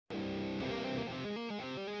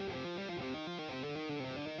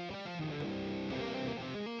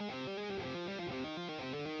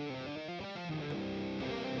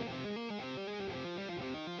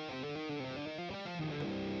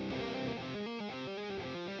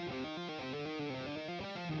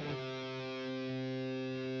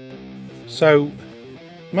So,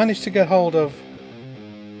 managed to get hold of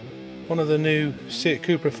one of the new Seat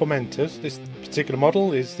Cupra Formentors. This particular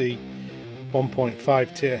model is the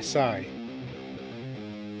 1.5TSI.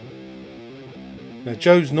 Now,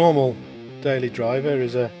 Joe's normal daily driver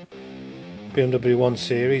is a BMW 1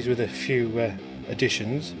 Series with a few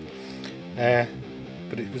additions,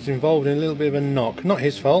 but it was involved in a little bit of a knock. Not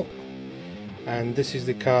his fault, and this is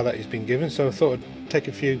the car that he's been given, so I thought I'd take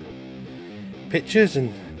a few pictures and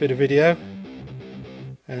a bit of video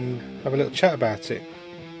and have a little chat about it.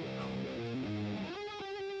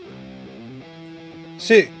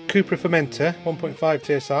 Seat Cupra Formentor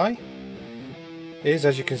 1.5TSI is,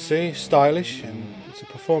 as you can see, stylish, and it's a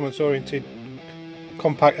performance oriented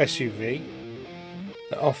compact SUV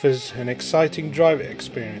that offers an exciting driving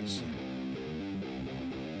experience.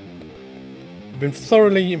 I've been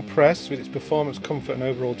thoroughly impressed with its performance, comfort and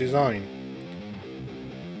overall design.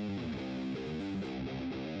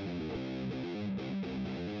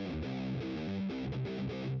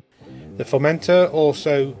 The Formentor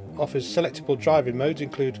also offers selectable driving modes,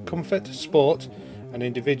 include comfort, sport and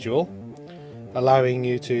individual, allowing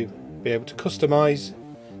you to be able to customise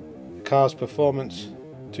the car's performance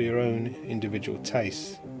to your own individual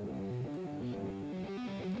tastes.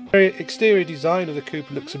 The exterior design of the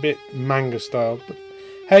Cupra looks a bit manga style, but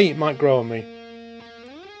hey, it might grow on me.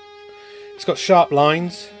 It's got sharp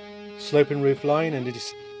lines, sloping roof line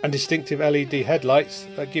and distinctive LED headlights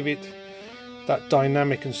that give it that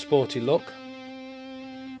dynamic and sporty look.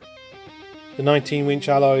 The 19-inch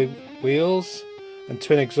alloy wheels and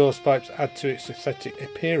twin exhaust pipes add to its aesthetic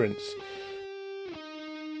appearance.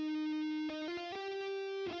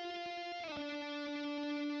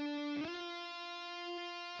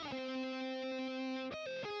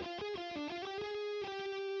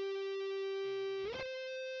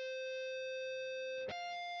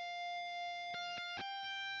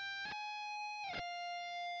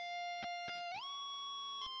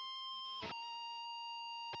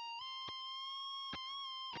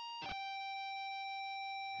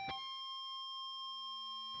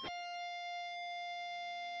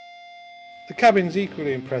 The cabin's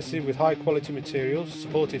equally impressive, with high quality materials,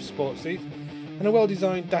 supportive sports seats and a well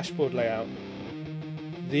designed dashboard layout.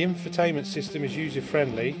 The infotainment system is user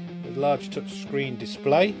friendly, with a large touchscreen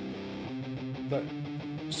display that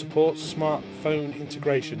supports smartphone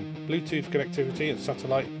integration, Bluetooth connectivity and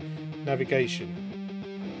satellite navigation.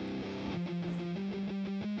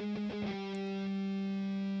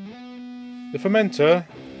 The Formentor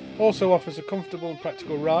also offers a comfortable and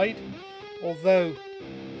practical ride, although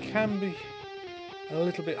it can be a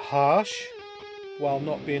little bit harsh while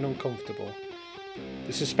not being uncomfortable.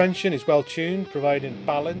 The suspension is well tuned, providing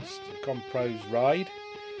balanced, composed ride,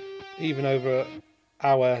 even over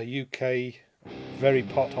our UK very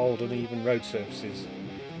potholed uneven road surfaces.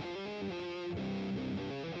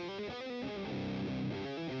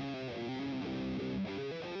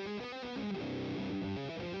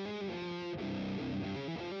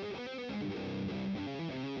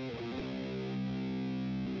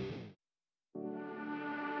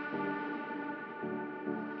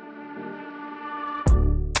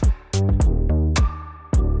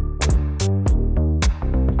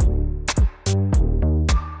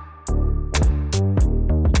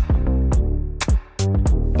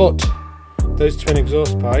 But those twin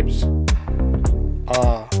exhaust pipes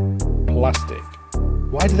are plastic.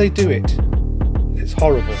 Why do they do it? It's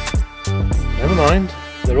horrible. Never mind,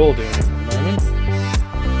 they're all doing it at the moment.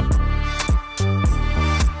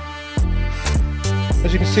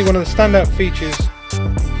 As you can see, one of the standout features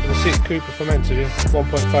of the Seat Cupra Formentor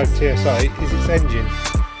 1.5TSI is its engine.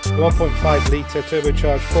 The 1.5 litre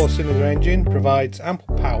turbocharged 4-cylinder engine provides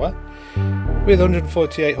ample power with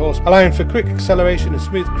 148 horse, allowing for quick acceleration and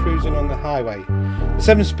smooth cruising on the highway. The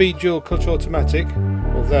 7-speed dual clutch automatic,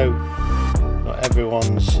 although not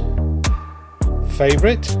everyone's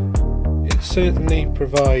favourite, it certainly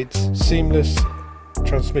provides seamless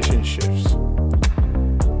transmission shifts,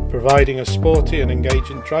 providing a sporty and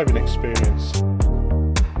engaging driving experience.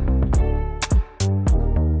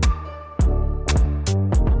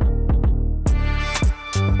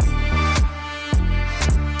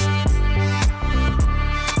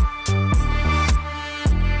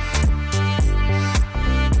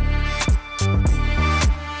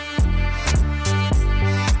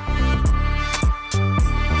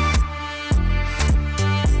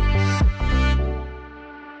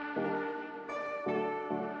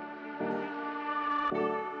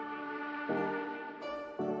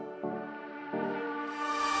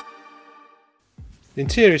 The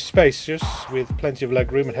interior is spacious, with plenty of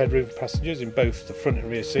legroom and headroom for passengers in both the front and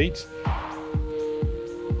rear seats.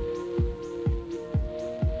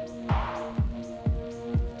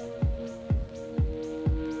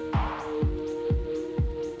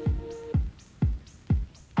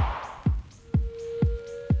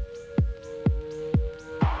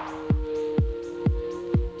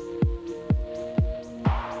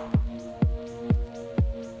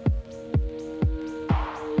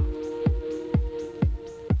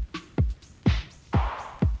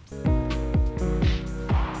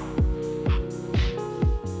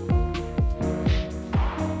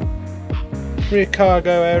 Rear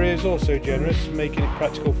cargo area is also generous, making it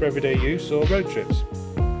practical for everyday use or road trips.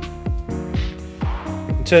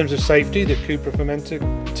 In terms of safety, the Cupra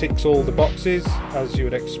Formentor ticks all the boxes as you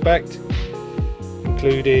would expect,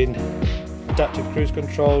 including adaptive cruise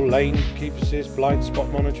control, lane keep assist, blind spot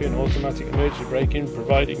monitoring, automatic emergency braking,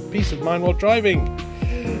 providing peace of mind while driving.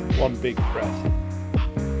 One big breath.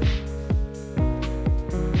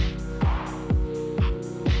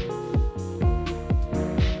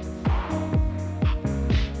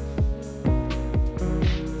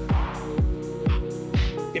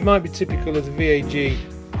 It might be typical of the VAG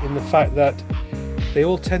in the fact that they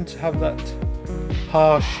all tend to have that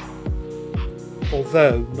harsh,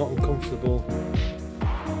 although not uncomfortable,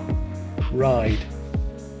 ride.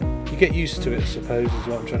 You get used to it, I suppose, is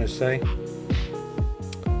what I'm trying to say.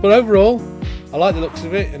 But overall, I like the looks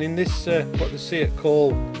of it, and in this, what the Seat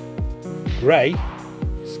call grey,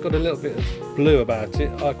 it's got a little bit of blue about it.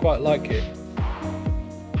 I quite like it.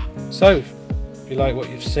 So, if you like what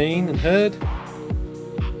you've seen and heard,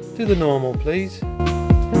 do the normal, please.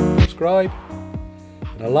 Subscribe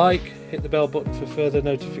and a like. Hit the bell button for further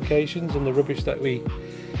notifications on the rubbish that we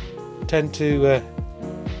tend to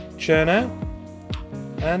churn out.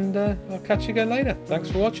 And I'll catch you again later.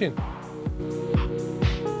 Thanks for watching.